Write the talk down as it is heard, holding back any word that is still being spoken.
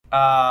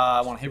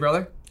I want Hey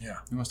Brother? Yeah.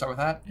 You want to start with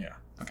that? Yeah.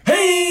 Okay.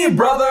 Hey,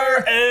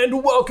 brother,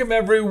 and welcome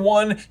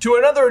everyone to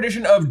another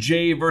edition of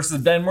Jay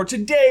vs. Ben, where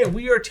today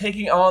we are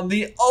taking on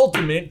the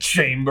ultimate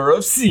Chamber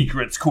of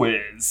Secrets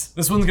quiz.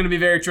 This one's going to be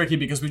very tricky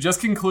because we just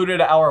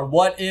concluded our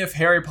What If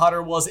Harry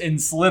Potter Was in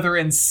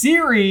Slytherin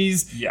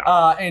series.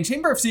 Yeah. And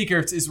Chamber of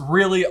Secrets is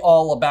really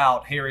all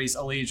about Harry's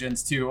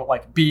allegiance to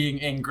like being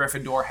in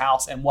Gryffindor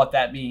house and what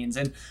that means.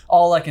 And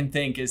all I can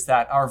think is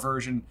that our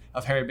version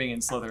of Harry being in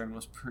Slytherin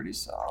was pretty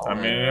solid. I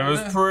mean, it was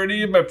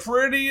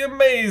pretty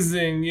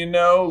amazing, you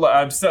know?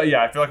 I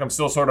feel like I'm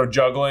still sort of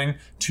juggling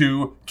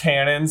two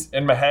canons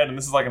in my head, and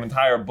this is like an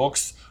entire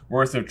book's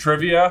worth of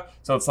trivia.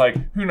 So it's like,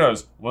 who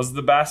knows? Was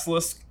the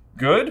basilisk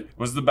good?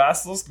 Was the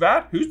basilisk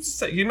bad? Who's to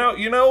say? You know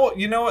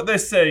what they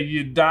say: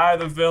 you die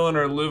the villain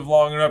or live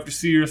long enough to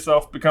see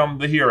yourself become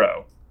the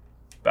hero.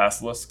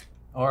 Basilisk.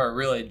 Or a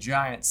really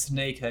giant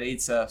snake that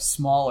eats a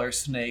smaller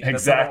snake.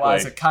 That's Exactly.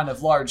 otherwise a kind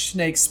of large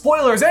snake.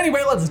 Spoilers.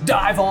 Anyway, let's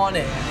dive on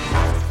in.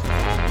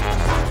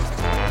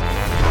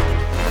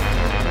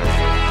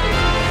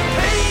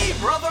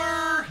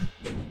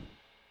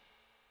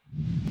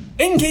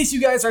 In case you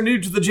guys are new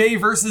to the Jay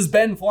versus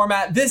Ben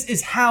format, this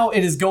is how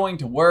it is going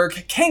to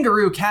work.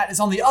 Kangaroo Cat is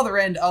on the other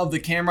end of the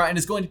camera and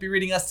is going to be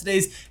reading us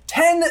today's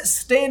 10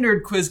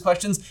 standard quiz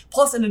questions,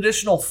 plus an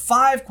additional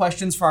 5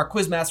 questions from our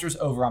quizmasters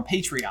over on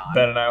Patreon.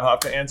 Ben and I will have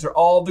to answer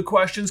all the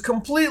questions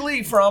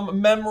completely from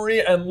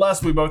memory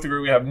unless we both agree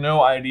we have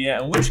no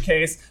idea, in which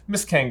case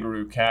Miss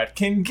Kangaroo Cat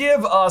can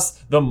give us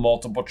the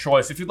multiple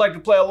choice. If you'd like to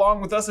play along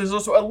with us, there's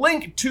also a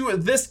link to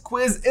this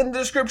quiz in the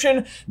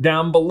description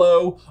down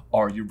below.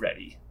 Are you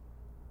ready?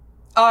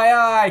 Aye,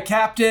 aye,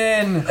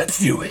 Captain. Let's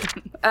do it.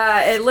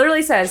 It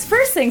literally says,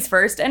 first things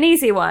first, an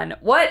easy one.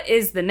 What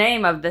is the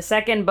name of the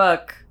second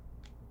book?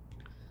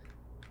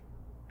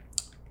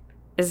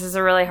 This is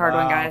a really hard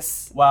one,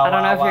 guys. Wow, I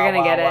don't know if you're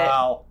going to get it.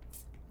 Wow.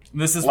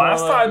 This is Last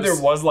one of time those-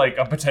 there was like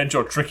a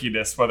potential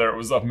trickiness, whether it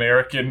was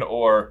American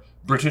or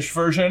British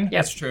version. Yep.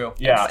 That's true.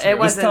 Yeah. It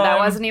wasn't. That time-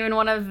 wasn't even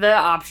one of the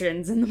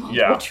options in the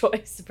multiple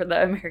choice for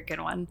the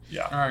American one.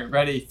 Yeah. All right,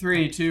 ready?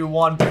 3, 2,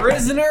 1.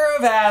 Prisoner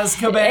of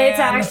Azkaban. It's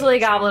actually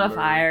Goblet of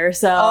Fire,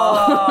 so...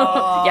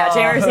 Oh. Yeah,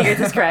 Chamber of Secrets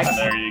is correct.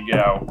 There you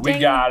go. We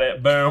Ding. got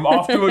it. Boom.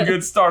 Off to a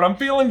good start. I'm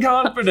feeling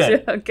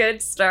confident. A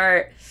good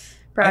start.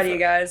 Proud of you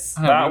guys.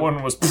 That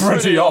one was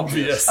pretty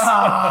obvious.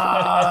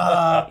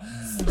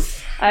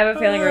 I have a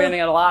feeling we're going to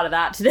get a lot of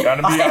that today.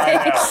 Gotta be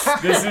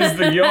honest. This is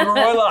the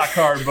Gilderoy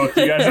Lockhart book,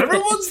 you guys.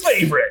 Everyone's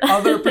favorite.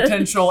 Other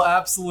potential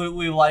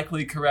absolutely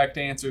likely correct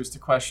answers to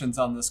questions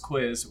on this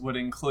quiz would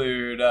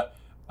include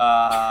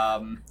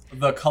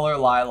the color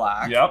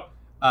lilac. Yep.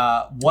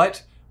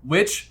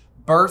 Which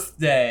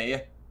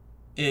birthday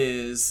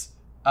is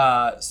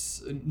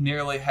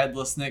Nearly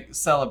Headless Nick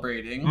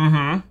celebrating?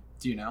 Mm-hmm.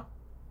 Do you know?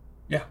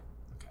 Yeah.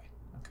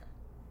 Okay.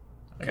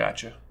 I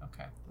gotcha.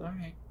 Okay. All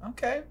right.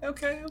 Okay.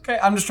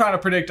 I'm just trying to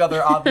predict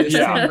other obvious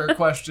Yeah. chamber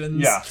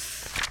questions. Yeah.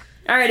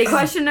 Alrighty,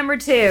 question number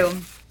 2.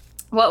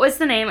 What was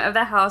the name of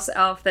the house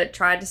elf that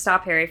tried to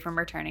stop Harry from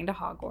returning to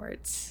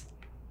Hogwarts?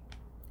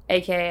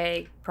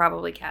 AKA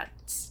probably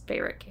Cat's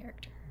favorite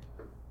character.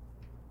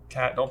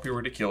 Cat, don't be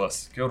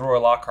ridiculous. Gilderoy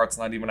Lockhart's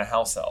not even a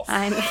house elf.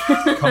 I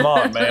know. Come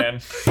on,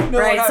 man.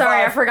 Right,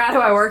 sorry, I forgot who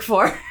I work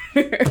for.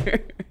 Do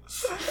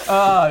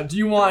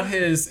you want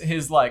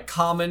his like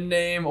common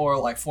name or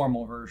like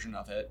formal version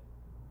of it?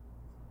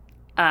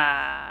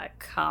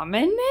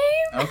 Common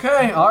name?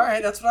 Okay, all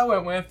right, that's what I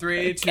went with.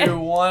 3, 2,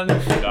 1.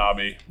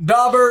 Dobby.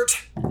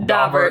 Daubert.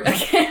 Daubert.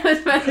 Okay, I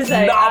was about to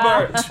say.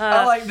 Daubert.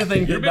 I like to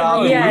think You're that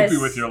being really Daubert. Yes.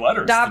 loopy with your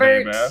letters today,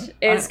 Daubert man.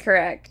 is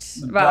correct,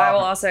 but I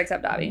will also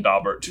accept Dobby,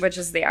 Daubert. which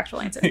is the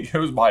actual answer. It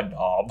goes by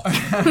Dob.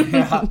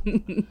 Yeah.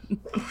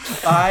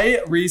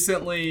 I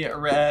recently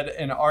read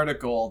an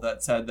article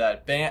that said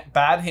that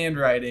bad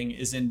handwriting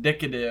is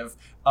indicative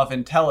of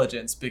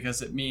intelligence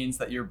because it means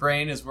that your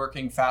brain is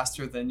working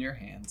faster than your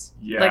hands.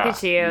 Yeah. Look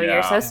at you, Yeah.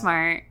 you're so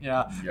smart.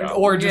 Yeah. Yeah.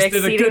 Or You're just did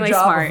a good exceedingly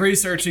job smart. of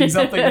researching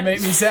something to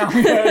make me sound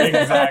good.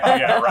 Exactly,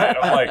 yeah, right.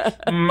 I'm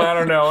like, I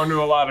don't know. I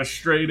knew a lot of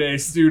straight A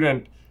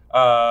student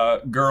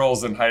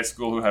girls in high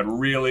school who had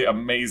really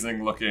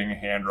amazing looking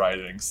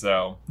handwriting,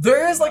 so.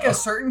 There is like a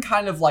certain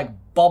kind of like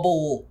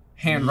bubble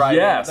handwriting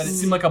Yes. that it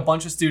seemed like a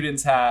bunch of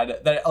students had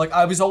that like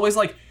I was always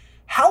like,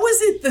 how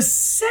is it the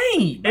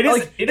same? It is-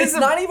 Like, it it's is a-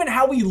 not even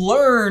how we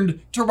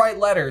learned to write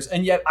letters,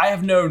 and yet I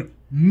have known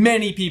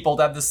many people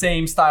that have the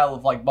same style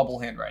of like bubble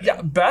handwriting.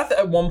 Yeah, Beth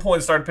at one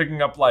point started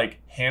picking up like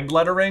hand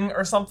lettering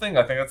or something.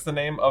 I think that's the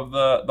name of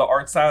the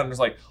art style. And it was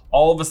like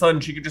all of a sudden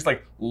she could just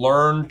like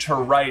learn to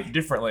write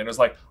differently. And it was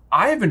like,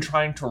 I have been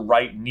trying to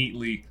write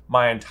neatly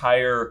my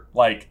entire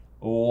like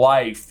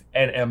life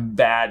and am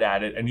bad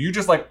at it. And you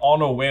just like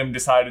on a whim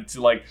decided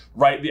to like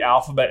write the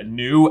alphabet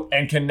new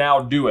and can now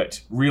do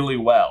it really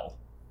well.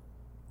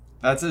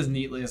 That's as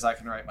neatly as I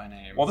can write my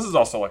name. Well, this is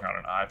also like on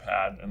an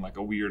iPad and like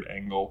a weird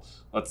angle.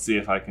 Let's see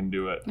if I can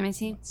do it. Let me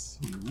see.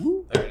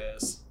 There it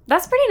is.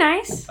 That's pretty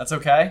nice. That's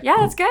okay? Yeah,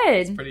 that's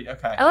good. Pretty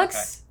okay. It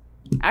looks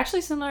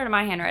actually similar to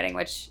my handwriting,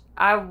 which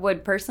I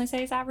would personally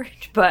say it's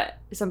average, but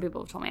some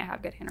people have told me I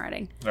have good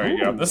handwriting. There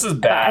you go. Ooh. This is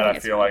bad, I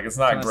it's feel fine. like. It's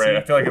not Can I great. see?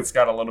 I feel like it's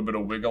got a little bit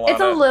of wiggle on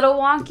It's it. a little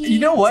wonky. You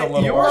know what? It's a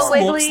little Yours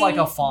wiggly, looks like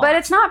a font. but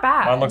it's not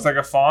bad. Mine looks like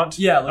a font.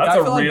 Yeah, like, that's I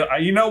a feel like- real.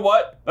 You know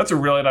what? That's a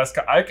really nice.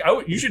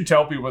 You should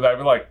tell people that.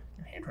 Be like,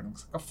 your handwriting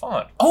looks like a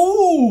font.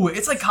 Oh,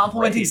 it's like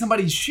complimenting Great.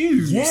 somebody's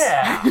shoes.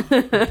 Yeah.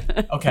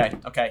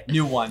 Okay.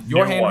 New one.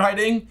 Your New one.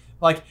 handwriting,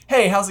 like,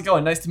 hey, how's it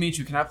going? Nice to meet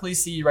you. Can I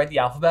please see you write the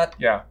alphabet?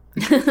 Yeah.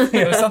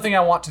 There's something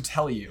I want to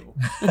tell you.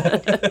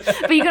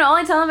 But you can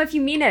only tell them if you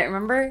mean it,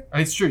 remember?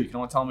 It's true. You can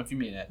only tell them if you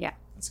mean it. Yeah.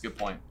 That's a good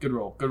point. Good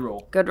rule. Good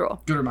rule. Good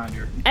rule. Good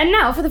reminder. And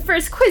now for the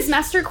first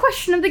Quizmaster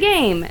question of the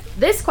game.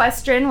 This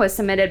question was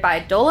submitted by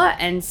Dola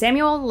and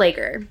Samuel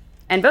Lager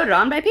and voted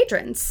on by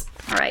patrons.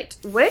 All right.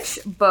 Which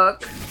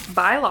book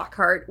by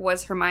Lockhart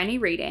was Hermione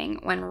reading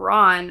when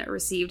Ron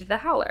received the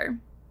Howler?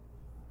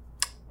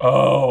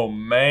 Oh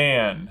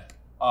man.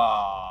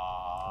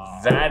 Ah.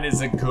 That is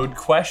a good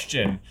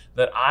question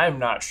that I'm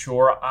not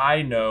sure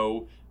I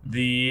know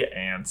the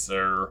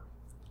answer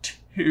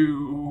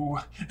to.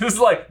 This is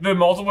like the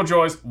multiple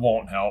choice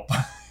won't help.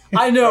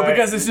 I know, Right?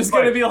 because it's just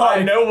going to be I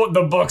like. know what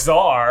the books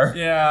are.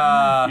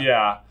 Yeah.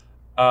 Yeah.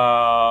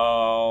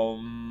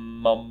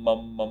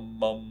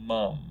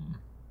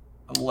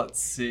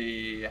 Let's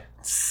see.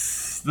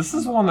 This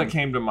is one that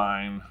came to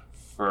mind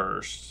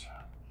first.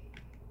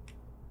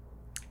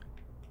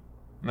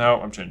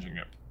 No, I'm changing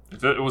it.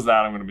 If it was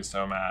that, I'm gonna be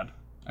so mad.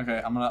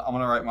 Okay, I'm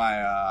gonna write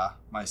my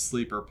my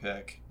sleeper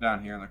pick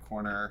down here in the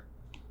corner,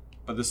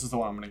 but this is the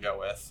one I'm gonna go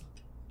with.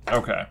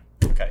 Okay.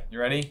 Okay, you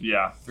ready?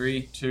 Yeah.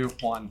 3, 2,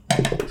 1.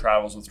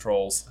 Travels with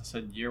Trolls. I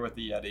said Year with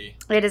the Yeti.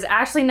 It is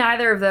actually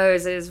neither of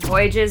those. It is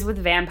Voyages with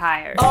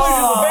Vampires.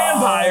 Oh,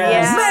 vampires!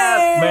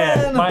 Yeah.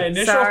 Man, my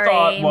initial Sorry.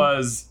 thought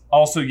was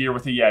also Year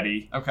with the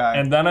Yeti. Okay.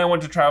 And then I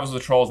went to Travels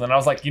with Trolls, and I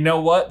was like, you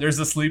know what? There's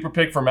a sleeper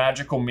pick for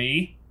Magical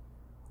Me.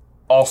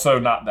 Also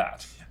not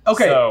that.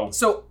 okay. So,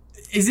 So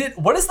is it?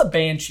 What is the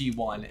Banshee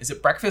one? Is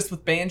it Breakfast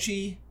with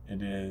Banshee?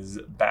 it is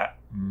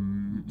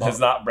it's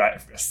not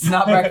breakfast.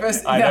 Not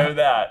breakfast? I Yeah. know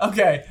that.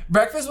 Okay,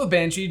 Breakfast with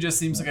Banshee just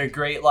seems like a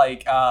great way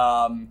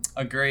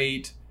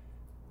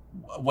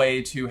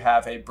to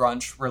have a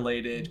brunch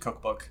related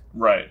cookbook.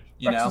 Right.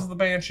 You Breakfast know? with the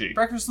Banshee.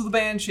 Breakfast with the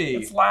Banshee.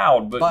 It's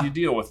loud, but But- you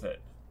deal with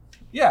it.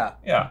 Yeah,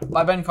 Yeah.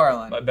 by Ben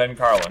Carlin. By Ben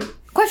Carlin.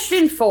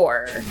 Question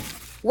 4.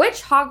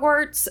 Which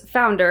Hogwarts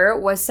founder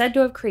was said to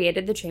have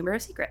created the Chamber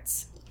of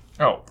Secrets?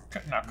 Oh,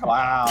 now come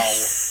on. Wow.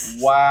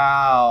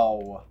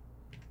 Wow.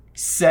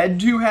 Said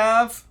to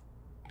have?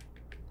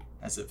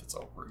 As if it's a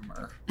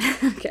rumor.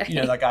 Okay. You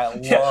know, that guy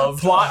Yeah,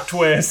 loved... plot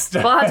twist.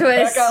 Plot That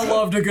twist. guy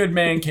loved a good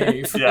man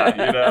cave.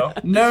 Yeah, you know.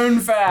 Known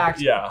fact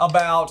Yeah.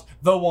 about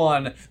the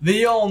one,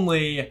 the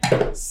only...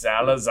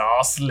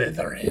 Salazar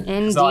Slytherin.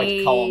 Indeed. So I like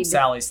to call him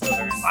Sally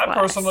Slytherin. I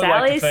personally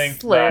Sally like to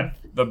think Slith.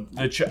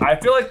 that I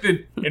feel like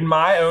in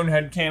my own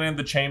headcanon,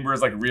 the Chamber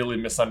is like really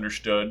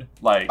misunderstood.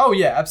 Like, Oh,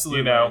 yeah, absolutely.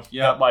 you know,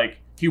 Yeah. that like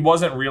he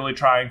wasn't really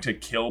trying to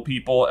kill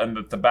people, and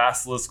that the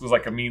basilisk was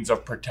like a means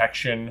of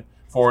protection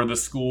for the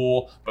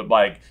school, but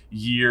like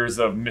years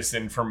of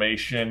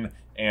misinformation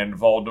and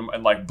Voldemort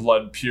and like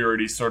blood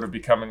purity sort of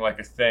becoming like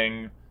a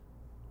thing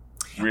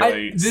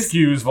really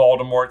skews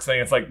Voldemort's thing.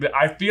 It's like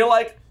I feel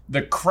like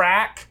the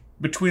crack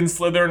between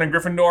Slytherin and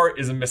Gryffindor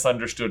is a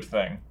misunderstood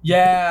thing.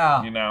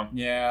 Yeah. You know.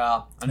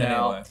 Yeah, I know.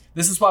 Anyway.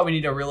 This is why we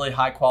need a really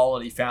high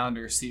quality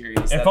founder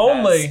series. If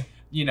only. has,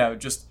 you know,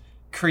 just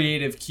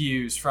creative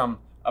cues from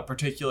a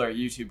particular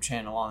YouTube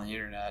channel on the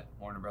internet.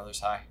 Warner Brothers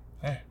High.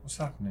 Hey, what's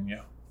happening,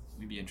 yo?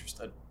 We'd be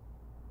interested.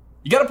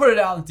 You got to put it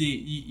out into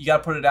you got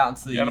to put it out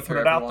into the You gotta ether put it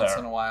every out once there.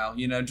 in a while.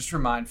 You know, just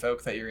remind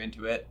folk that you're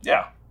into it.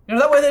 Yeah. You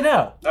know, that way they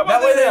know. That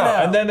way they know.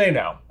 And then they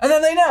know. And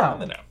then they know.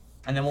 And they know.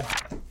 And then we'll.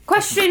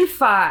 Question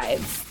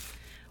 5.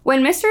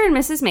 When Mr. and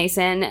Mrs.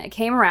 Mason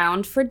came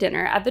around for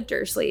dinner at the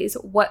Dursleys,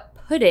 what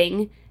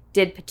pudding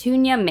did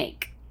Petunia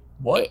make?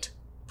 What?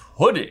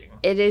 Pudding?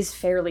 It is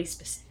fairly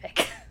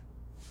specific.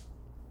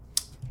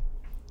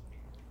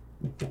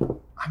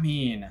 I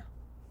mean,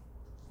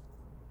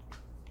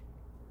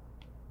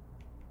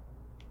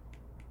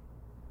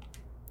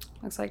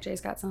 Looks like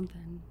Jay's got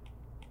something.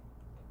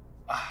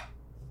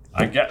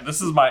 I get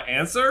this is my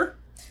answer?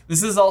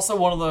 this is also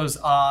one of those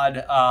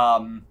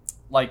odd,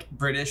 like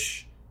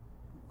British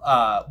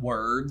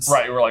words.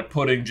 Right, where like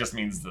pudding just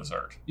means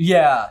dessert.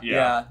 Yeah,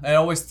 Yeah. yeah. It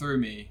always threw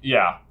me.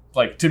 Yeah.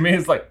 Like to me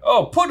it's like,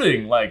 oh,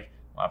 pudding. Like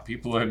my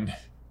people in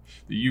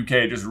the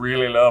UK just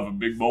really love a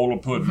big bowl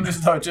of pudding.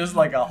 just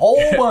like a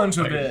whole bunch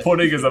of Like, it.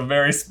 pudding is a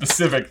very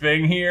specific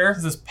thing here.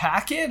 Is this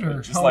packet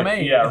or Just like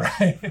homemade? yeah,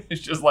 right.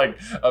 It's just like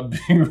a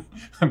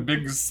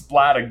big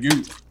splat of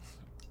goop.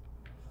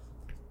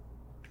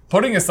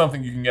 Pudding is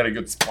something you can get a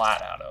good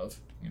splat out of.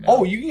 You know?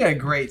 Oh, you can get a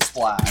great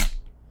splat.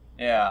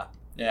 Yeah,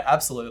 yeah,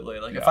 absolutely.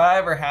 Like if Yeah. I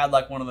ever had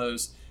like one of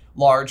those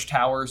large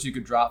towers you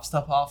could drop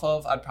stuff off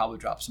of, I'd probably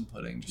drop some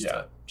pudding. Just yeah.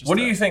 to, just What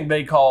do to you think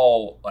they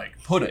call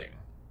like pudding?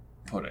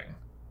 Pudding.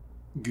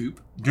 goop?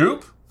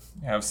 Goop?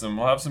 We'll have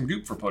some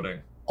goop for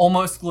pudding.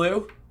 Almost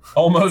glue.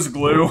 Almost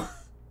glue.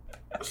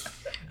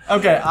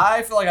 Okay,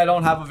 I feel like I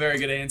don't have a very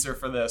good answer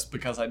for this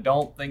because I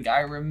don't think I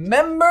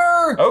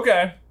remember.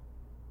 Okay.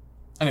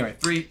 Anyway,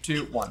 3,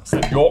 2, 1.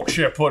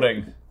 Yorkshire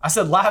pudding. I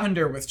said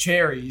lavender with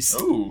cherries.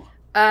 Ooh.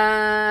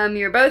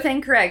 You're both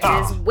incorrect.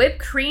 It is whipped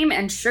cream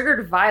and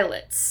sugared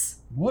violets.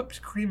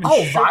 Whipped cream and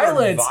Oh, sugar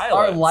violets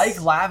are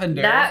like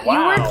lavender. That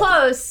Wow. you were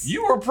close.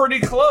 You were pretty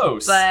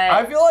close. But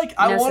I feel like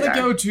I no want to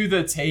cigar. go to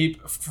the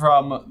tape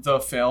from the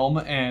film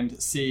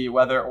and see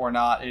whether or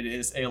not it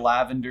is a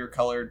lavender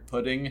colored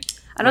pudding.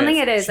 I don't with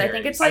think it is. I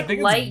think cherries. it's like I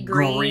think light it's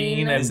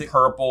green. and Is it-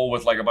 purple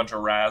with like a bunch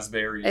of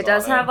raspberries. It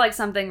does on have like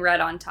something red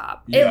on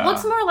top. Yeah. It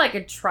looks more like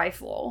a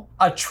trifle,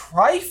 A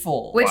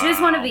trifle. which is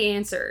one Wow. of the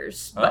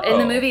answers. But in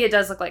the Oh. movie, it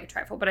does look like a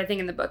trifle. But I think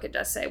in the book, it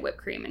does say whipped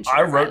cream and sugar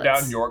I wrote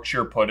violets. down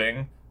Yorkshire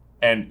pudding,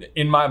 and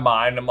in my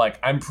mind, I'm like,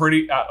 I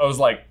was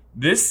like,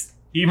 this,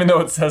 even though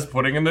it says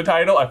pudding in the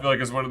title, I feel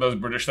like it's one of those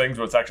British things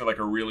where it's actually like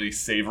a really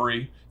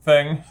savory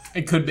thing.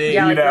 It could be.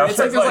 Yeah, like know, it's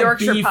like it's there's like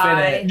Yorkshire beef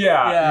pie. in it.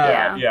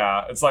 Yeah.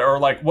 Yeah. It's like, or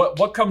like,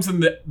 what comes in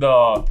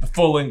the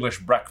full English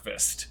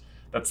breakfast?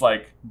 That's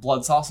like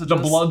Blood sausages. the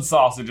blood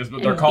sausages,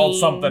 but they're And called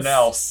beans. something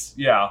else.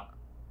 Yeah.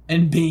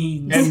 and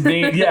beans. And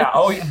beans. Yeah.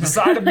 Oh, the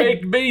side of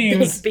baked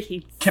beans. Baked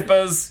beans.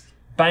 Kippers,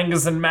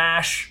 bangers and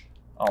mash.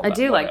 All I that,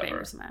 do like whatever.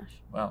 bangers mash.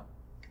 Well,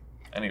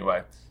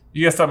 anyway,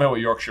 you guys tell me what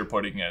Yorkshire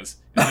pudding is.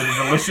 Is it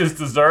a delicious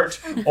dessert,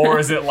 or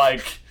is it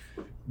like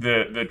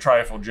the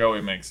trifle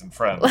Joey makes in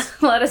Friends?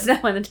 Let us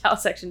know in the towel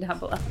section down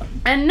below.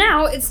 And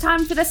now it's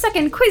time for the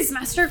second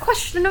Quizmaster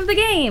question of the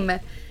game.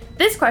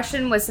 This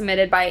question was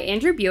submitted by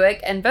Andrew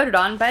Buick and voted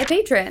on by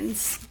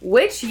patrons.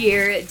 Which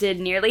year did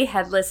Nearly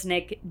Headless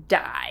Nick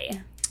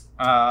die?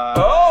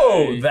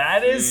 Oh,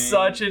 that is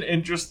such an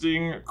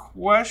interesting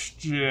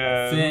question.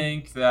 I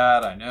think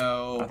that I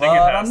know, I think but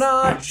it has I'm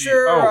not to be-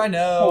 sure I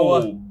know.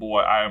 Oh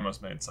boy, I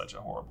almost made such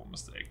a horrible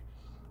mistake.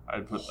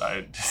 I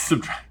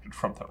subtracted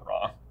from the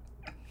wrong.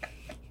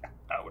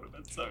 That would have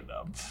been so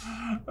dumb.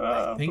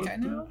 I think I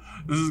know.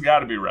 This has got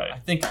to be I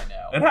right. think I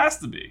know. It has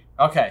to be.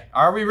 Okay,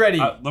 are we ready?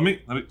 Let me.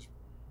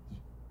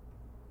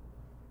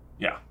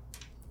 Yeah.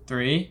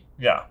 3,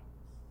 Yeah.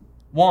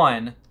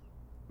 1,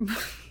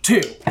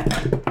 2.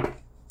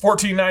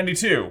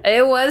 1492.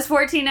 It was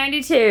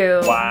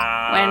 1492.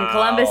 Wow. When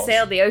Columbus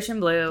sailed the ocean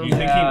blue. You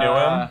think he knew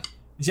him?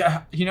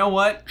 Yeah, you know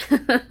what?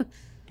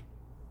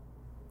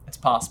 It's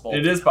possible.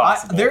 It is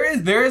possible.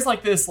 There is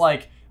like this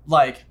like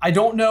I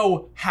don't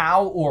know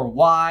how or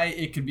why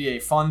it could be a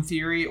fun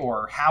theory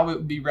or how it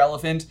would be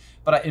relevant,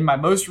 but in my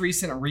most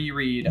recent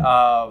reread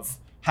of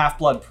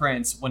Half-Blood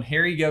Prince, when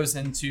Harry goes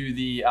into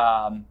the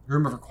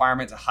room of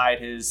requirement to hide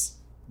his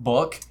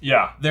book,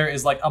 Yeah. there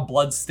is like a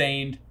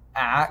blood-stained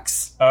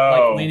axe Oh.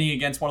 like leaning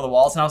against one of the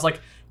walls, and I was like,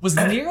 was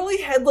Nearly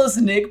Headless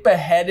Nick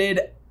beheaded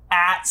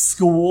at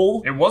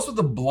school? It was with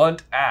a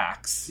blunt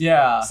axe.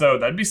 Yeah. So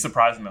that'd be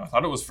surprising though. I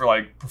thought it was for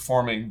like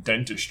performing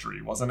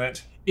dentistry, wasn't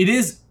it? It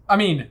is. I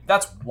mean,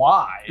 that's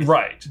why.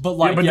 Right. But,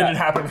 like, but yeah. did it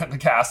happen at the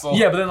castle?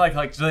 Yeah, but then like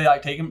do they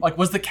like take him? Like,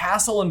 was the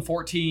castle in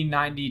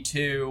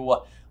 1492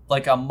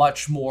 like a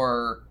much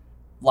more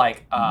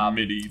like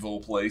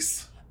Medieval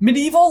place.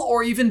 medieval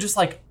or even just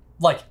like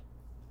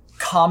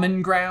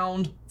common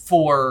ground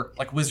for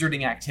like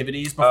wizarding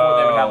activities before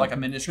they would have like a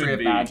Ministry Could of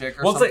be. Magic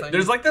or Well, it's something? like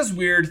there's like this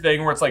weird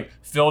thing where it's like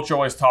Filch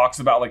always talks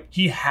about like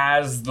he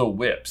has the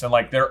whips and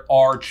like there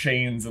are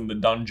chains in the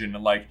dungeon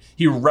and like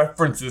he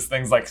references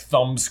things like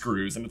thumb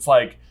screws and it's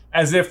like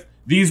as if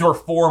these were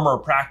former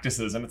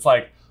practices and it's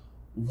like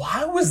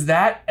why was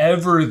that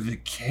ever the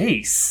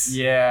case?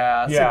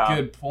 Yeah, that's Yeah. a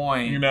good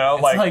point. You know,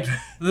 It's like-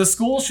 the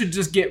school should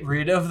just get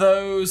rid of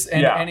those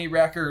and Yeah. any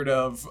record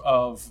of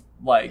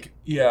like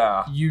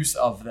Yeah. use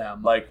of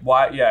them. Like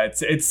why? Yeah,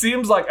 it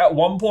seems like at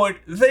one point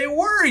they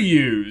were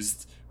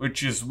used,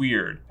 which is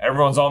weird.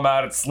 Everyone's all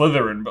mad at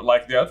Slytherin, but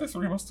like the other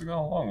three must have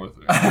gone along with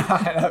it.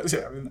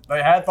 I mean,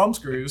 they had thumb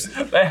screws.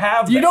 They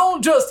have. You them.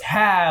 don't just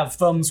have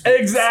thumb screws.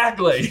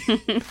 Exactly.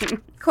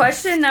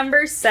 Question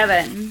number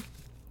 7.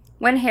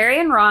 When Harry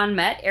and Ron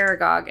met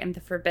Aragog in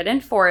the Forbidden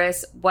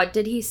Forest, what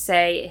did he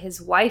say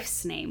his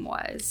wife's name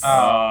was? Oh,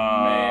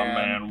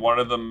 Man, one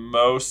of the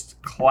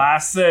most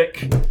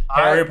classic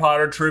Harry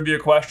Potter trivia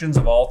questions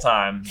of all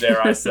time,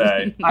 dare I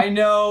say. I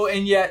know,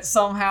 and yet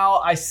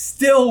somehow I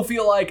still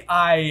feel like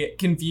I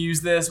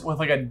confuse this with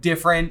like a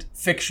different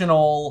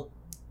fictional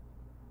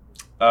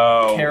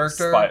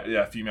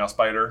character. Female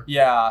spider.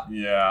 Yeah.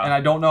 Yeah. And I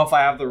don't know if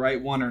I have the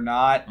right one or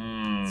not.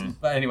 Mm,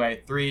 But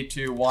anyway, 3,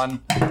 2, 1.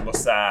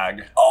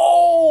 Lasag.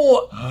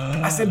 Oh!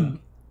 I said You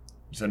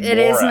said It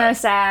is Morag.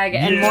 Nosag,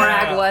 and Yeah.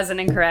 Morag wasn't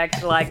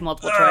incorrect, like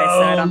multiple choice,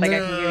 so I don't think I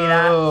can give you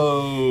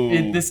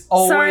that. that. this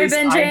always.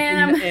 Ben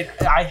Jam.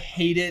 I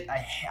hate it.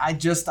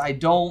 I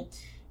don't.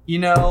 You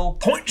know,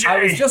 Point J.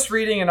 I was just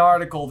reading an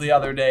article the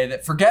other day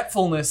that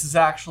forgetfulness is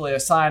actually a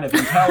sign of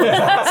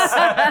intelligence.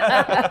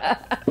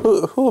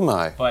 Who am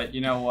I? But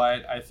you know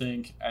what? I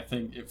think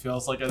it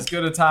feels like as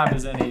good a time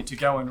as any to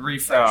go and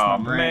refresh Oh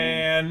my brain.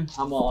 man.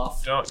 I'm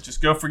off. Don't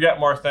just go forget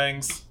more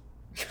things.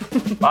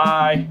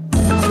 Bye.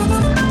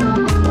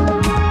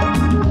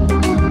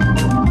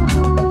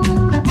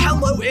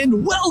 Hello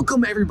and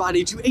welcome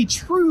everybody to a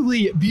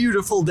truly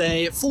beautiful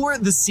day for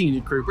the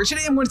Scenic Group, where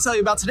today I'm going to tell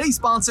you about today's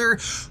sponsor,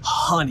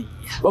 Honey.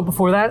 But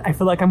before that, I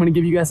feel like I'm going to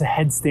give you guys a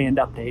headstand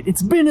update.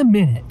 It's been a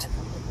minute.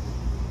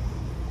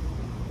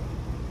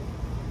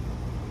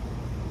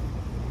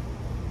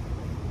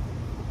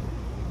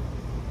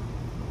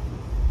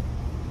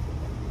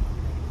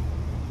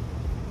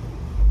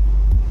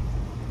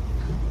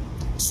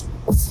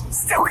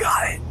 Still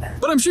got it.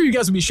 But I'm sure you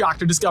guys would be shocked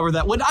to discover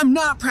that when I'm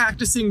not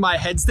practicing my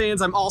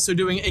headstands, I'm also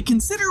doing a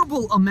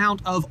considerable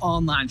amount of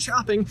online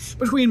shopping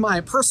between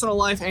my personal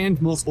life and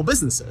multiple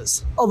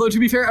businesses. Although, to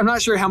be fair, I'm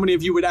not sure how many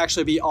of you would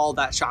actually be all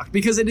that shocked,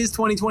 because it is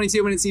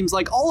 2022 and it seems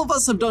like all of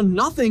us have done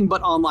nothing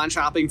but online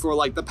shopping for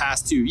like the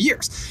past 2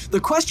 years. The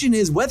question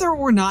is whether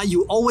or not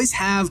you always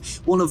have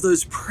one of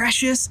those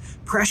precious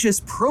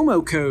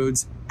promo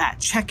codes at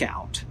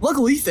checkout.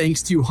 Luckily,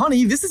 thanks to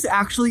Honey, this is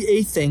actually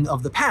a thing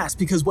of the past,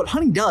 because what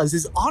Honey does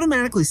is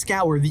automatically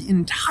scour the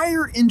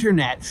entire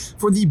internet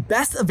for the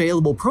best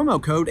available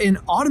promo code and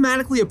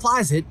automatically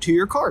applies it to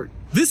your cart.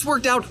 This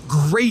worked out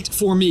great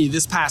for me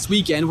this past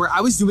weekend, where I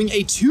was doing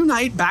a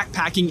 2-night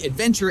backpacking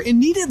adventure and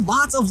needed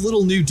lots of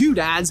little new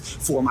doodads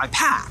for my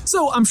pack.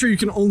 So I'm sure you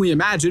can only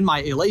imagine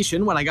my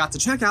elation when I got to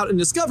checkout and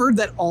discovered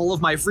that all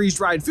of my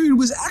freeze-dried food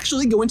was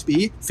actually going to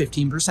be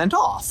 15%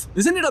 off.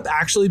 This ended up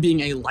actually being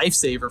a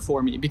lifesaver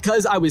for me,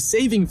 because I was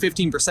saving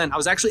 15%. I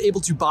was actually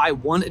able to buy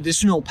 1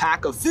 additional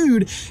pack of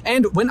food,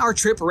 and when our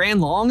trip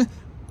ran long,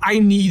 I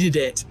needed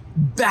it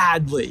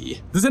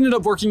badly. This ended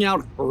up working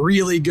out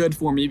really good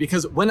for me,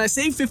 because when I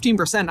saved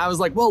 15%, I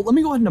was like, well, let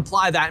me go ahead and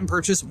apply that and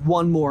purchase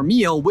 1 more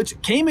meal,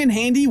 which came in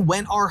handy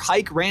when our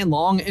hike ran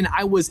long and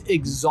I was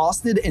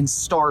exhausted and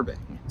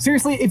starving.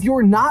 Seriously, if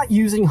you're not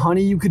using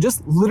Honey, you could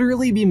just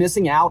literally be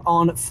missing out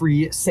on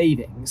free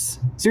savings.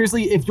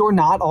 Seriously, if you're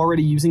not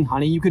already using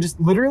Honey, you could just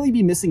literally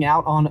be missing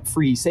out on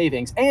free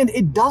savings. And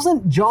it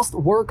doesn't just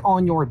work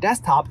on your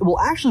desktop, it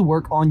will actually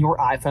work on your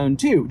iPhone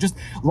too. Just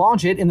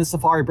launch it in the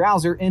Safari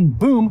browser and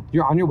boom,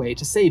 you're on your way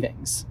to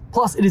savings.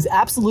 Plus, it is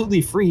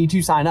absolutely free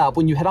to sign up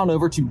when you head on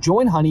over to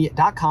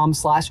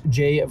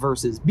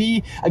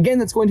joinhoney.com/J-versus-B. Again,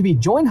 that's going to be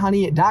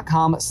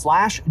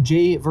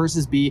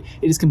joinhoney.com/J-versus-B.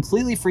 It is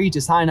completely free to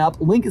sign up.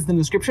 Link is in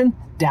the description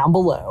down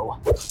below.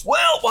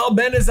 Well, while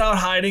Ben is out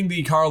hiding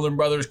the Carlin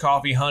Brothers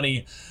Coffee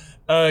Honey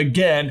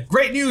again,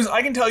 great news,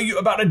 I can tell you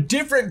about a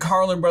different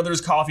Carlin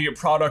Brothers coffee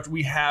product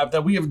we have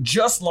that we have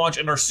just launched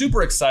and are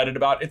super excited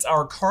about. It's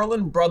our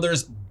Carlin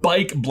Brothers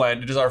Bike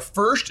Blend. It is our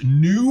first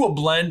new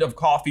blend of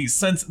coffee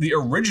since the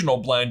original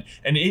blend,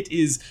 and it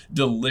is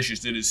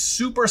delicious. It is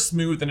super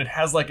smooth and it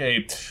has like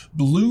a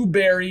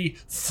blueberry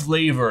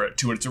flavor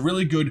to it. It's a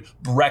really good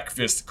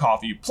breakfast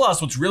coffee.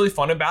 Plus, what's really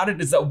fun about it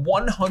is that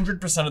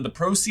 100% of the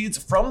proceeds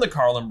from the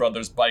Carlin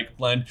Brothers Bike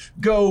Blend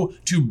go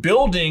to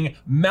building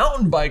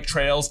mountain bike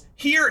trails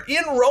here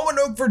in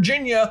Roanoke,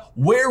 Virginia,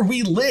 where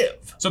we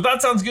live. So if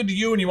that sounds good to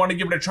you and you want to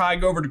give it a try,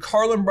 go over to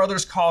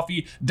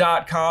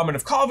carlinbrotherscoffee.com. And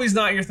if coffee's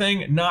not your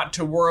thing, not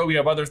to worry. We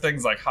have other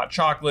things like hot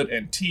chocolate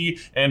and tea,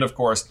 and of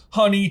course,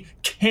 honey,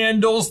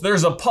 candles.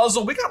 There's a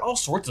puzzle. We got all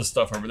sorts of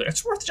stuff over there.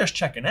 It's worth just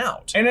checking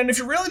out. And then if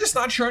you're really just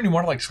not sure and you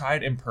want to like try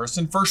it in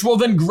person first, well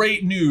then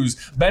great news.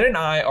 Ben and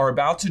I are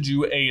about to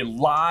do a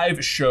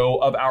live show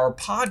of our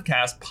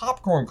podcast,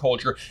 Popcorn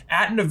Culture,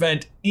 at an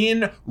event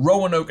in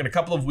Roanoke in a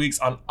couple of weeks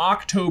on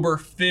October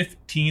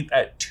 15th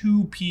at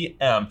 2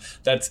 p.m.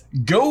 That's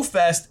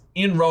GoFest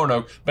in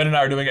Roanoke. Ben and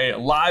I are doing a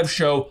live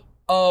show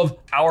of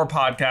our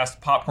podcast,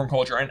 Popcorn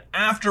Culture, and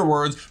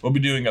afterwards we'll be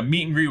doing a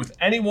meet and greet with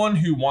anyone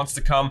who wants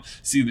to come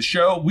see the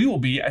show. We will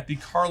be at the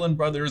Carlin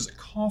Brothers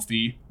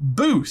Coffee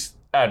booth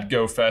at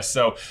GoFest.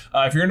 So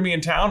if you're going to be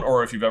in town,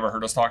 or if you've ever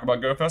heard us talk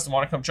about GoFest and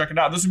want to come check it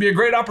out, this would be a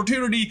great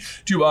opportunity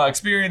to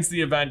experience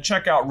the event,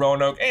 check out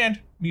Roanoke, and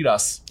meet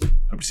us.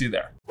 Hope to see you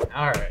there.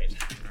 All right.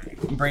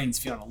 My brain's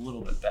feeling a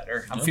little bit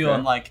better. I feel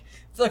like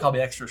I'll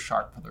be extra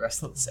sharp for the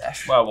rest of the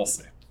session. Well, we'll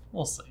see.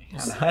 We'll see.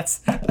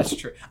 That's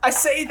true. I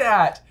say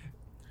that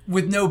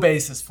with no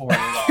basis for it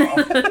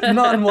at all.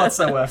 None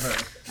whatsoever.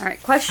 All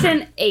right,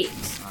 question 8. All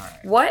right.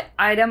 What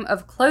item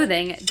of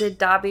clothing did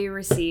Dobby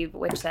receive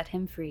which set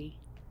him free?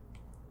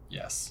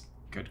 Yes.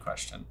 Good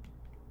question.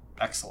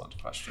 Excellent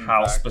question.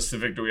 How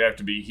specific do we have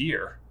to be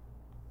here?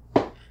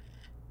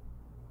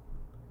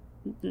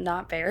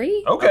 Not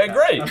very. Okay,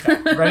 great.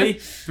 Okay. Ready?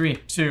 3,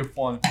 2,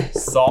 1.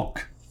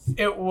 Sock.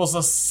 It was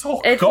a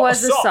sock. It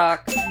was a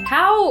sock.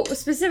 How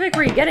specific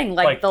were you getting?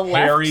 Like the left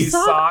hairy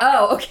sock? sock?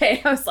 Oh,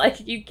 okay. I was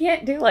like, you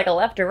can't do like a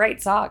left or right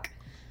sock.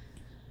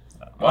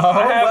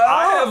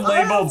 I have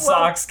labeled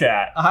socks,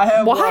 Cat. I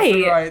have Why? left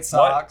and right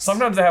socks. What?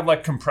 Sometimes they have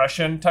like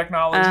compression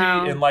technology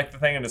Oh. in like the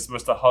thing, and it's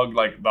supposed to hug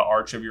like the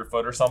arch of your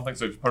foot or something.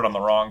 So if you put it on the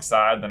wrong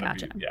side, then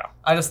Gotcha. it'd be, yeah.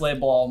 I just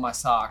label all my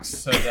socks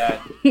so that,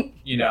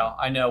 you know,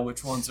 I know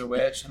which ones are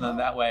which. And then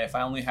that way, if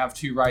I only have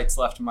 2 rights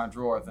left in my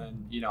drawer,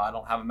 then, you know, I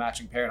don't have a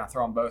matching pair and I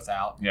throw them both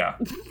out. Yeah,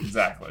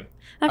 exactly.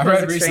 That I feels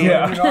read extreme. recently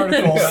in an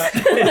article that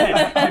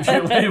If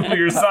you label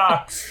your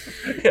socks.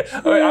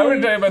 Yeah. I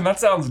would tell you, man, that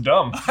sounds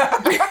dumb.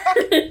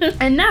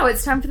 And now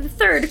it's time for the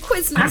third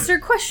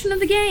Quizmaster question of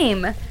the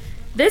game.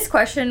 This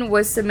question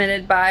was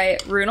submitted by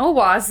Runal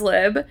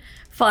Waslib,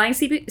 Flying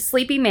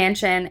Sleepy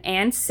Mansion,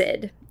 and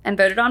Sid, and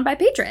voted on by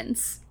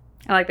patrons.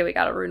 I like that we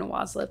got a Runal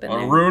Waslib in there.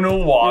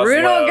 Runal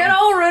Waslib. Runal, good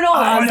old Runal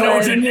Waslib. I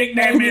know your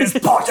nickname is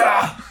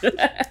Potter.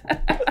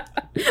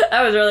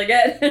 That was really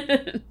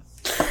good.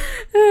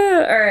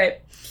 All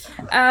right.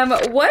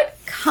 What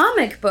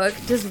comic book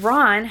does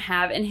Ron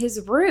have in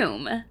his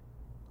room?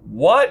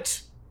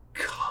 What?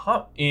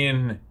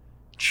 In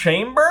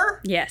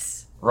chamber?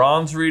 Yes.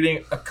 Ron's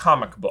reading a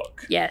comic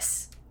book.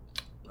 Yes.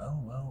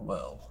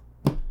 Well.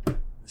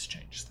 This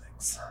changes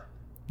things.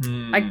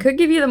 I could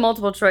give you the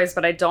multiple choice,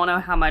 but I don't know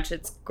how much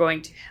it's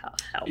going to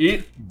help.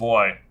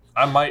 Boy,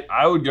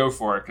 I would go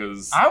for it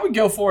because I would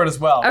go for it as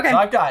well. Okay. So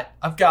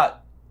I've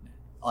got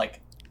like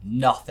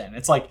nothing.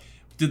 It's like,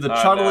 did the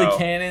I Chudley know.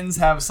 cannons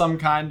have some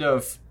kind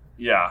of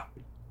yeah.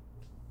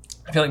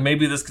 I feel like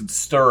maybe this could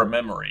stir a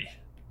memory.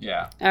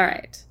 yeah. All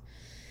right.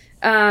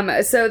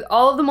 So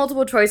all of the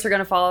multiple choice are going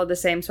to follow the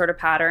same sort of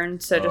pattern.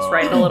 So just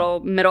write the little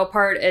middle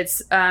part. It's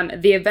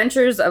The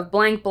Adventures of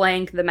blank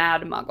blank, the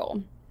Mad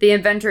Muggle. The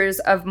Adventures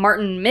of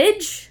Martin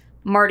Midge,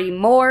 Marty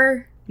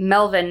Moore,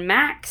 Melvin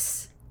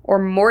Max, or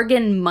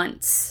Morgan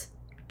Muntz,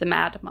 the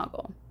Mad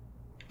Muggle.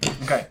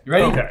 Okay, you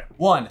ready? Okay.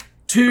 1,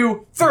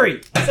 2,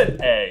 3. I said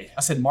A.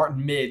 I said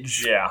Martin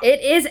Midge. Yeah. It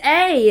is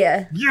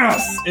A.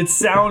 Yes! It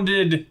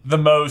sounded the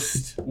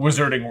most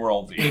Wizarding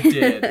Worldy. It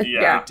did.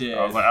 Yeah. It did.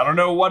 I was like, I don't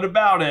know what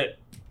about it.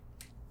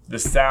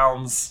 This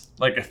sounds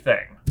like a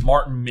thing.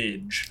 Martin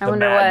Midge, the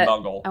Mad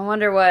Muggle. I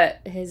wonder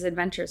what his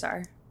adventures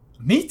are.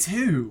 Me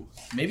too.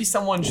 Maybe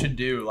someone should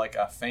do like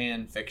a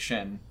fan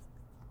fiction.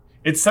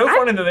 It's so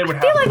funny that they would I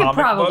have feel like it comic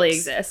probably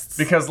books exists.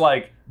 because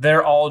like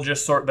they're all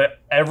just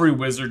every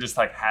wizard just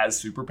like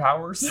has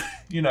superpowers,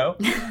 you know?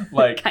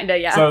 Like Kinda,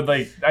 yeah. So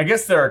like I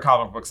guess there are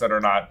comic books that are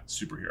not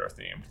superhero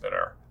themed that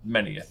are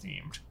Mania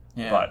themed.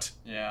 Yeah. But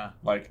Yeah.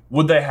 like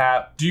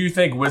do you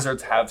think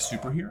wizards have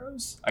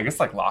superheroes? I guess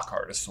like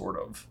Lockhart is sort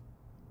of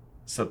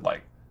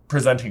like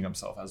presenting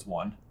himself as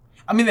one.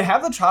 I mean, they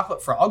have the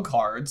chocolate frog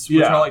cards, which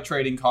Yeah. are like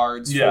trading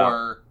cards Yeah.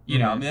 for, you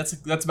know, Mhm. I mean,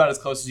 that's about as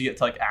close as you get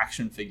to like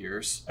action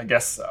figures. I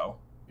guess so.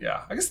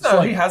 Yeah. I guess So,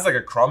 like- he has like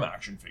a Crumb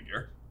action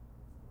figure.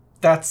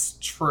 That's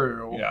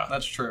true. Yeah.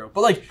 That's true.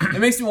 But like, it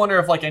makes me wonder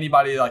if like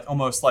anybody like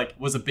almost like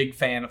was a big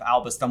fan of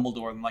Albus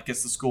Dumbledore and like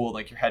gets to school,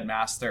 like your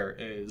headmaster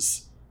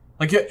is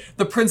like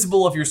the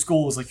principal of your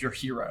school is like your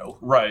hero.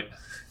 Right.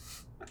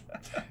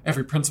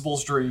 Every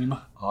principal's dream.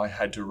 I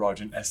had to write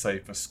an essay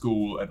for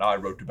school and I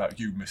wrote about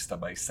you, Mr.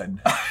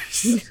 Mason.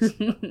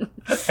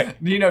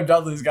 You know,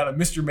 Dudley's got a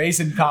Mr.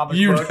 Mason comic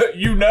book.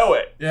 You know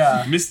it.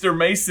 Yeah. Mr.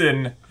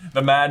 Mason,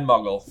 the Mad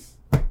Muggle.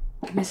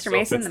 Mr. So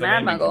Mason, fits the Mad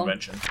naming Muggle.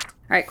 convention.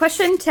 All right,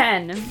 question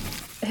 10.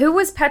 Who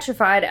was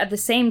petrified at the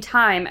same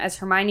time as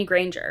Hermione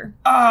Granger?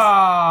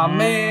 Ah,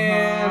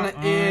 man,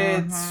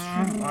 it's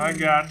I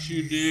got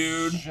you,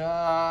 dude.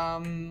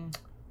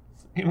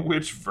 In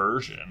which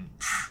version?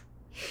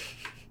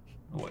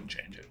 I wouldn't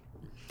change it.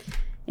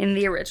 In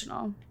the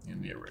original.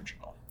 In the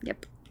original.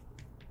 Yep.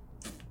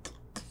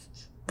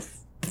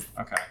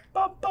 okay.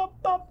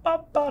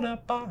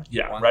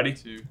 Yeah, 1, ready?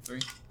 2, 3.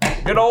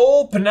 Good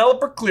old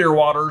Penelope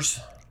Clearwaters.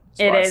 That's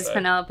It what I is said.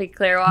 Penelope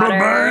Clearwater.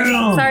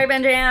 Ba-bam! Sorry,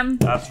 Benjam.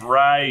 That's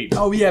right.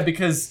 Oh yeah,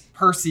 because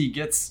Percy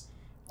gets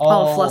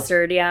All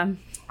flustered, yeah.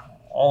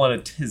 All in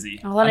a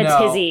tizzy. All in I a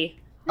know. tizzy.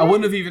 I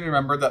wouldn't have even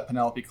remembered that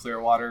Penelope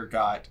Clearwater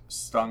got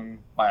stung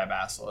by a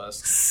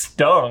basilisk.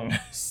 Stung.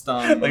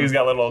 Stung. Like he's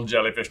got little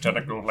jellyfish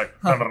tentacles, like.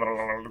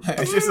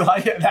 It's just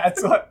like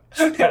that's what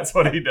That's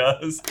what he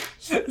does.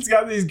 it's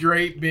got these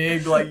great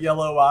big like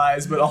yellow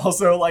eyes, but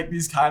also like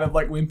these kind of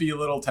like wimpy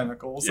little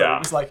tentacles. So Yeah.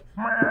 it's like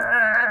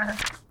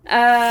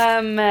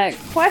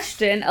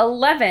Question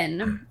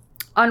 11.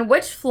 On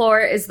which floor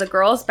is the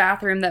girls'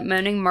 bathroom that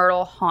Moaning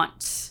Myrtle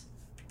haunts?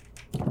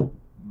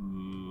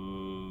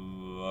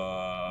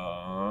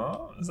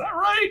 Is that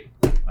right?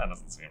 That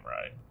doesn't seem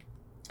right.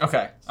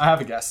 okay, I have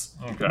a guess.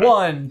 Okay.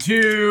 1,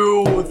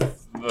 2.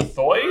 The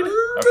Thoid?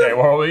 Okay,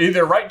 well, we're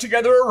either right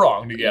together or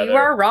wrong together. You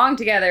are wrong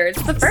together.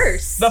 It's the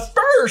first. The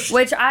first!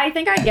 Which I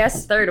think I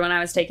guessed third when I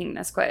was taking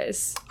this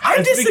quiz. I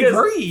It's because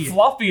disagree.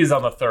 Fluffy is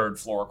on the third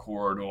floor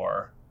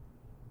corridor.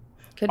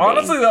 Could be.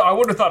 Honestly, though, I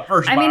would have thought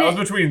first, I but mean, I was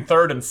between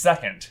third and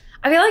second.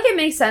 I feel like it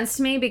makes sense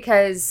to me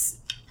because,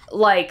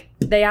 like,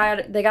 they got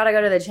to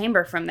go to the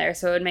chamber from there,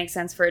 so it would make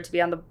sense for it to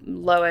be on the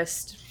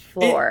lowest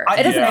floor. I-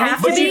 It doesn't yeah.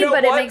 have But to be, you know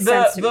but what? it makes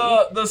sense to me.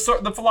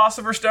 The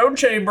Philosopher's Stone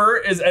chamber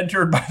is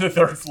entered by the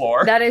third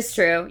floor. That is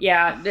true.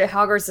 Yeah,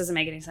 Hogwarts doesn't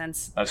make any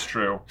sense. That's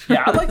true.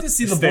 Yeah, I'd like to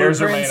see the Stairs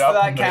are blueprints made for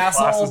up that and the classes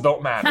castle.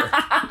 don't matter.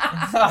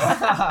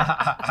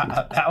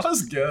 That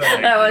was good.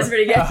 That was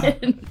pretty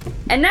good.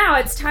 And now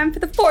it's time for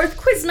the fourth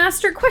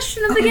Quizmaster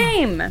question of the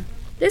game.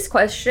 This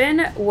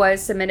question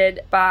was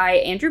submitted by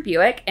Andrew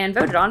Buick and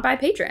voted on by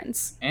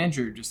patrons.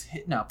 Andrew just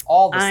hitting up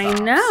all the I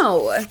stops.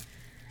 know.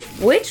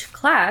 Which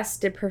class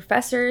did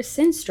Professor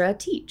Sinstra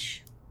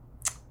teach?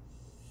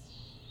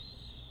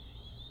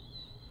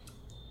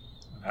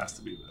 It has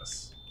to be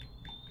this.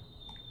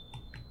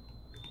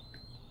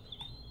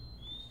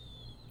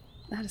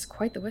 That is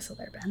quite the whistle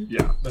there, Ben.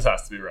 Yeah, this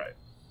has to be right.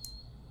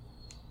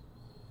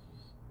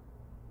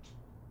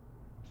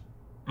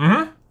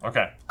 Mm-hmm.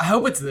 Okay. I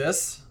hope it's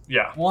this.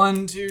 Yeah.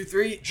 1, 2,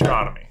 3.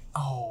 Astronomy.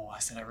 Oh, I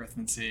said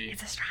arithmancy.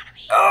 It's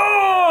astronomy.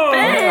 Oh!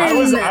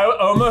 Ben! I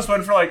almost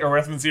went for like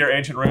arithmancy or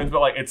ancient runes, but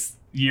like it's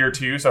year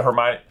 2, so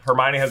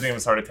Hermione hasn't even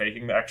started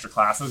taking the extra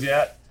classes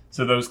yet.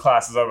 So those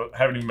classes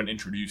haven't even been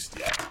introduced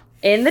yet.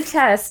 In the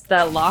test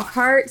that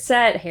Lockhart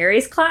set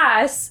Harry's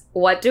class,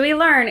 what do we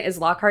learn is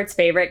Lockhart's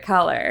favorite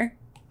color?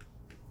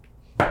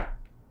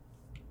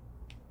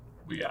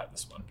 We got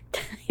this one.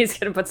 He's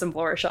gonna put some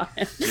flourish on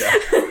it.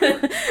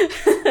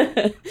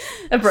 Yeah.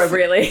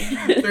 Appropriately.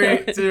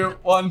 3, 2,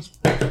 1.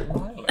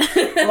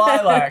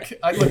 Lilac.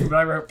 I look, but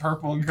I wrote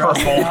purple and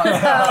Purple. Oh,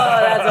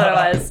 that's what it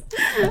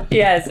was.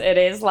 Yes, it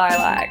is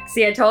lilac.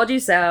 See, I told you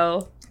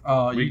so.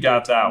 Oh, We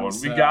got that one.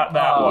 We got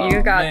that one.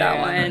 You got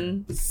that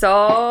man. one.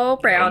 So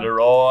proud.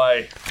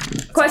 Leroy.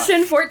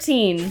 Question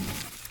 14.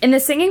 In the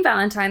singing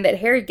Valentine that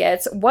Harry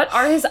gets, what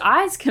are his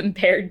eyes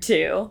compared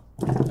to?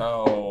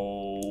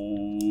 Oh.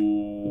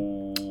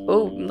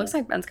 Oh, looks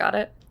like Ben's got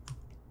it.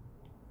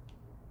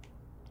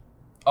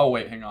 Oh,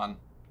 wait, hang on.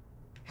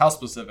 How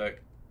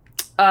specific?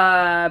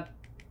 There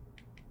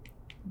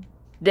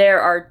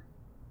are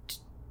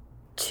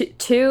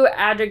two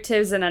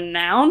adjectives and a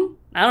noun.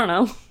 I don't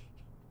know.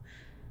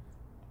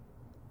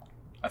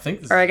 I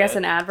think this Or I is guess it.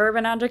 an adverb,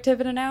 an adjective,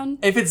 and a noun.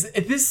 If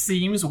this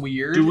seems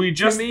weird Do we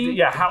just to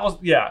me,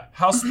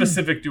 how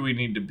specific do we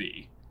need to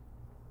be?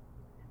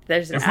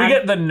 There's an If we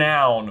get the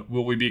noun,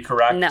 will we be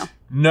correct? No.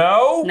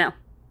 No? No.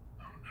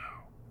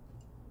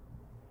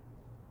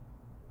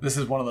 this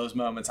is one of those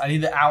moments. I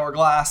need the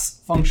hourglass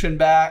function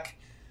back.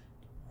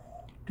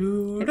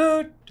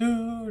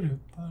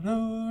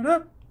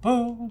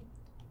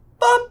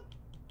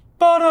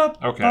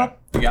 Okay.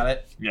 You got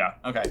it? Yeah.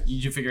 Okay.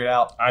 You figure it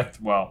out.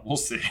 Well, we'll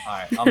see. All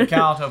right. On the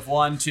count of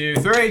 1, 2,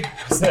 3. I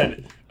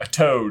said a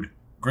toad.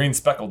 Green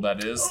speckled,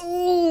 that is.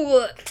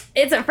 Ooh,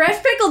 it's a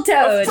fresh pickled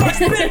toad. Fresh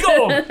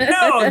pickled!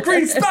 No,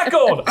 green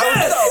speckled!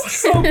 Yes!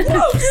 So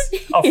close!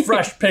 A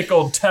fresh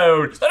pickled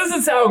toad. That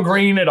doesn't sound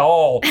green at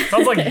all.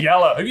 Sounds like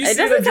yellow. Have you It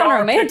seen doesn't a sound jar of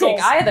romantic pickles?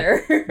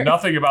 either.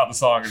 Nothing about the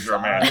song is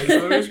romantic.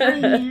 As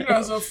green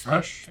as a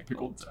fresh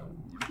pickled toad.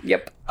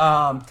 Yep.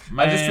 I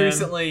just Man.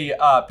 recently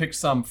picked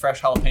some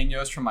fresh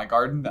jalapenos from my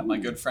garden that my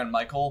good friend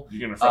Michael. You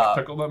gonna fresh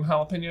pickle them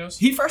jalapenos?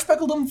 He fresh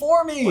pickled them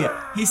for me.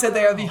 He said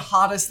they are the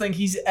hottest thing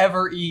he's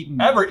ever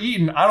eaten. Ever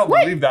eaten? I don't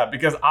believe that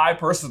because I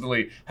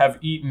personally have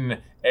eaten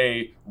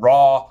a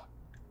raw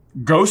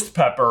ghost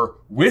pepper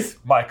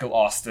with Michael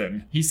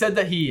Austin. He said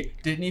that he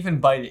didn't even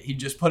bite it. He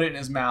just put it in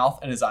his mouth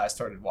and his eyes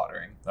started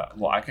watering.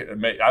 Well, I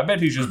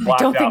bet he's just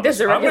blacked don't think out. those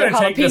are I'm regular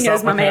gonna take this jalapenos,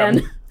 up my with him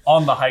man.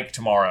 on the hike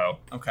tomorrow.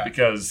 Okay.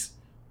 Because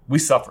we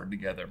suffered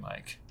together,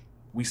 Mike.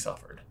 We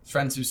suffered.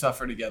 Friends who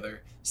suffer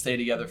together stay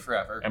together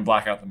forever. And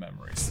black out the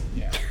memories.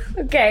 Yeah.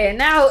 Okay, and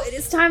now it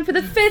is time for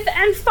the fifth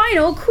and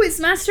final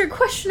Quizmaster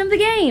question of the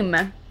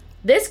game.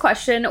 This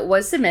question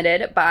was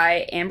submitted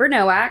by Amber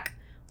Nowak,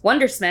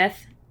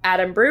 Wondersmith,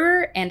 Adam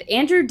Brewer, and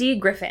Andrew D.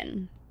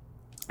 Griffin,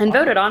 and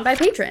voted on by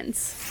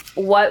patrons.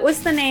 What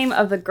was the name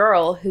of the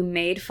girl who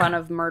made fun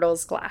of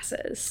Myrtle's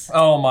glasses?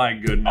 Oh my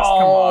goodness, come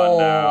on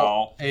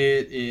now.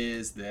 It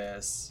is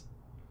this.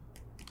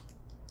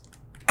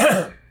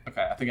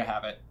 Okay, I think I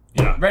have it.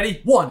 Yeah.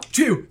 Ready? 1,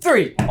 2,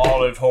 3.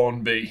 Olive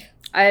Hornby.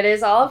 It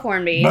is Olive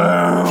Hornby.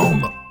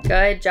 Boom!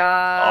 Good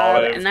job.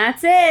 Olive. And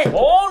that's it.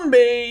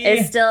 Hornby!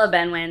 It's still a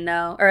Ben win,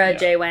 though. Or a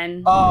J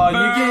win. Oh,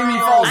 you gave me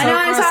false I know, hope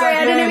I'm for a sorry. I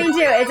second. didn't mean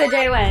to. It's a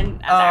J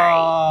win.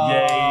 I'm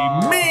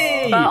sorry.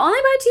 Yay me! But only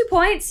by 2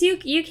 points.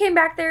 You came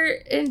back there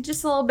in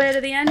just a little bit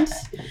at the end.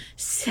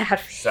 Sad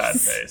face. Sad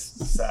face.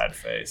 Sad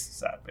face.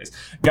 Sad face.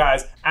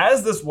 Guys,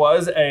 as this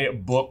was a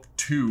book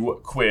 2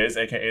 quiz,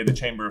 aka the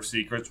Chamber of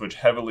Secrets, which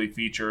heavily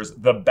features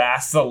the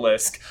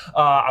Basilisk,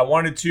 I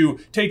wanted to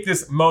take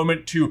this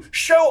moment to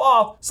show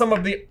off some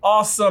of the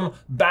awesome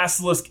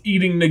Basilisk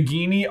eating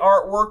Nagini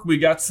artwork we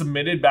got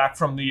submitted back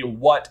from the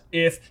What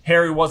If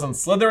Harry Was in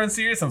Slytherin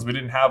series, since we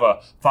didn't have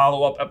a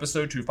follow-up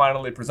episode to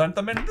finally present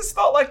them, and this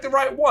felt like the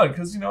right one,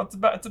 because, you know,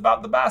 it's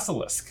about the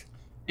Basilisk.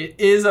 It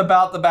is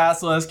about the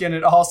basilisk, and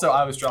it also,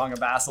 I was drawing a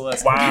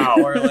basilisk. Wow.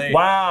 Poorly.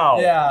 Wow.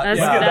 Yeah. That's-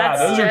 Look at that.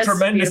 that's Those are just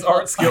tremendous beautiful.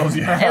 art skills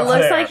you have It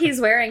looks there. like he's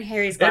wearing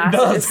Harry's It does.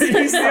 glasses. Did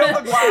you see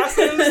all the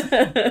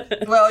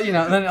glasses? Well, you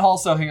know, and then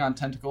also, hang on,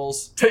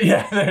 tentacles.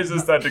 Yeah, there's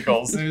his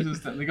tentacles.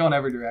 They go in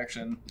every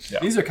direction. Yeah.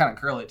 These are kind of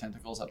curly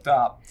tentacles up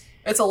top.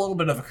 It's a little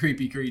bit of a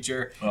creepy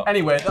creature. Oh.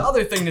 Anyway, the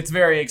other thing that's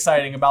very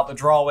exciting about the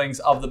drawings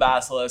of the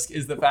basilisk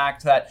is the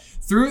fact that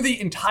through the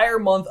entire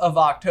month of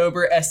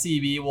October,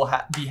 SCB will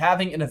be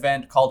having an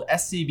event called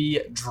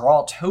SCB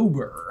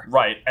Drawtober.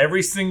 Right.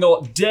 Every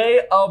single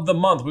day of the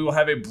month, we will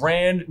have a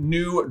brand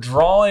new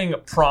drawing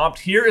prompt.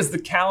 Here is the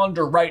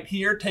calendar right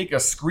here. Take a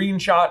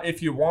screenshot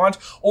if you want,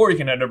 or you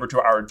can head over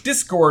to our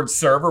Discord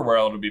server where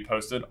it'll be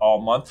posted all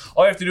month.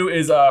 All you have to do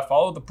is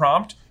follow the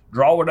prompt,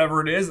 draw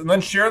whatever it is, and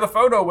then share the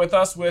photo with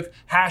us with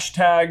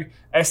hashtag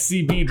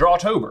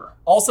SCBDrawtober.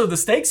 Also, the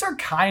stakes are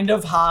kind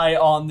of high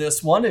on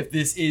this one, if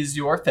this is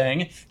your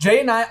thing. Jay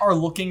and I are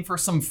looking for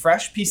some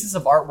fresh pieces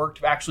of artwork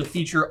to actually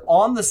feature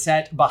on the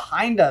set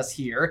behind us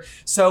here.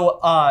 So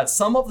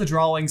some of the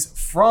drawings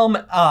from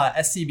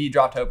SCB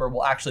Drawtober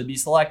will actually be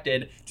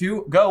selected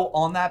to go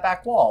on that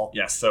back wall.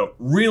 Yes, so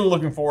really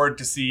looking forward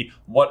to see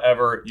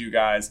whatever you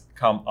guys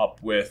come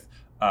up with.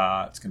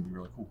 It's going to be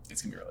really cool.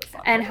 It's going to be really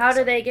fun. And how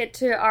do they get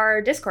to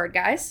our Discord,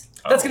 guys?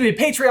 That's going to be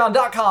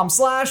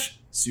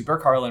patreon.com/Super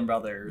Carlin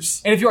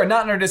Brothers. And if you are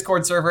not in our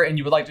Discord server and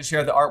you would like to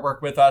share the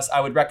artwork with us, I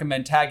would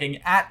recommend tagging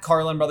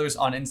 @Carlin Brothers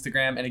on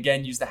Instagram, and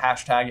again, use the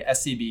hashtag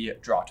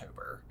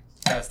SCBDrawtober.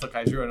 Guys, look,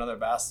 I drew another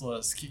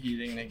basilisk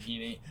eating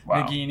Nagini.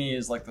 Wow. Nagini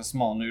is like the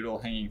small noodle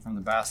hanging from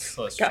the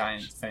basilisk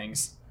giant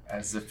things.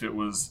 As if it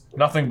was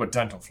nothing but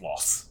dental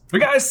floss. But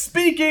guys,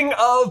 speaking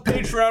of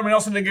Patreon, we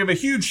also need to give a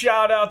huge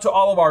shout out to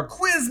all of our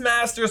quiz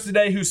masters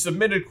today who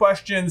submitted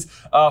questions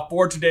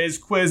for today's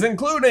quiz,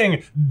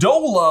 including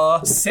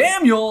Dola,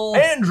 Samuel,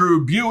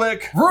 Andrew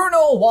Buick,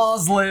 Bruno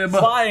Waslib,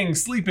 Flying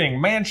Sleeping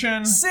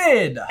Mansion,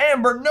 Sid,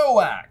 Amber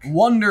Nowak,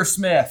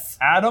 Wondersmith,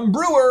 Adam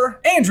Brewer,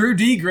 Andrew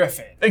D.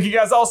 Griffin. Thank you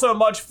guys all so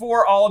much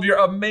for all of your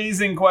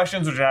amazing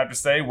questions, which I have to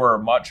say were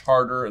much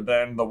harder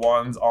than the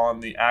ones on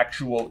the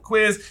actual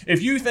quiz.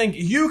 If you think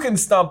you can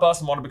stump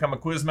us and want to become a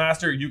quiz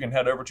master, you can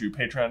head over to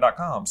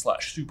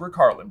patreon.com/Super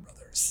Carlin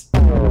Brothers.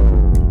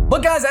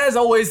 But guys, as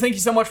always, thank you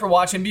so much for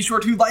watching. Be sure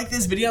to like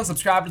this video and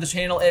subscribe to the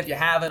channel if you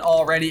haven't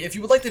already. If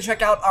you would like to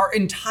check out our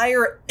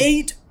entire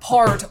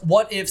 8-part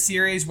What If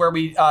series where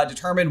we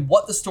determine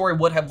what the story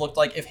would have looked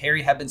like if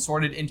Harry had been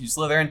sorted into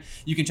Slytherin,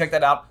 you can check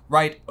that out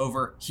right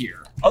over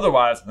here.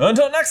 Otherwise,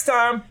 until next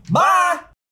time, Bye!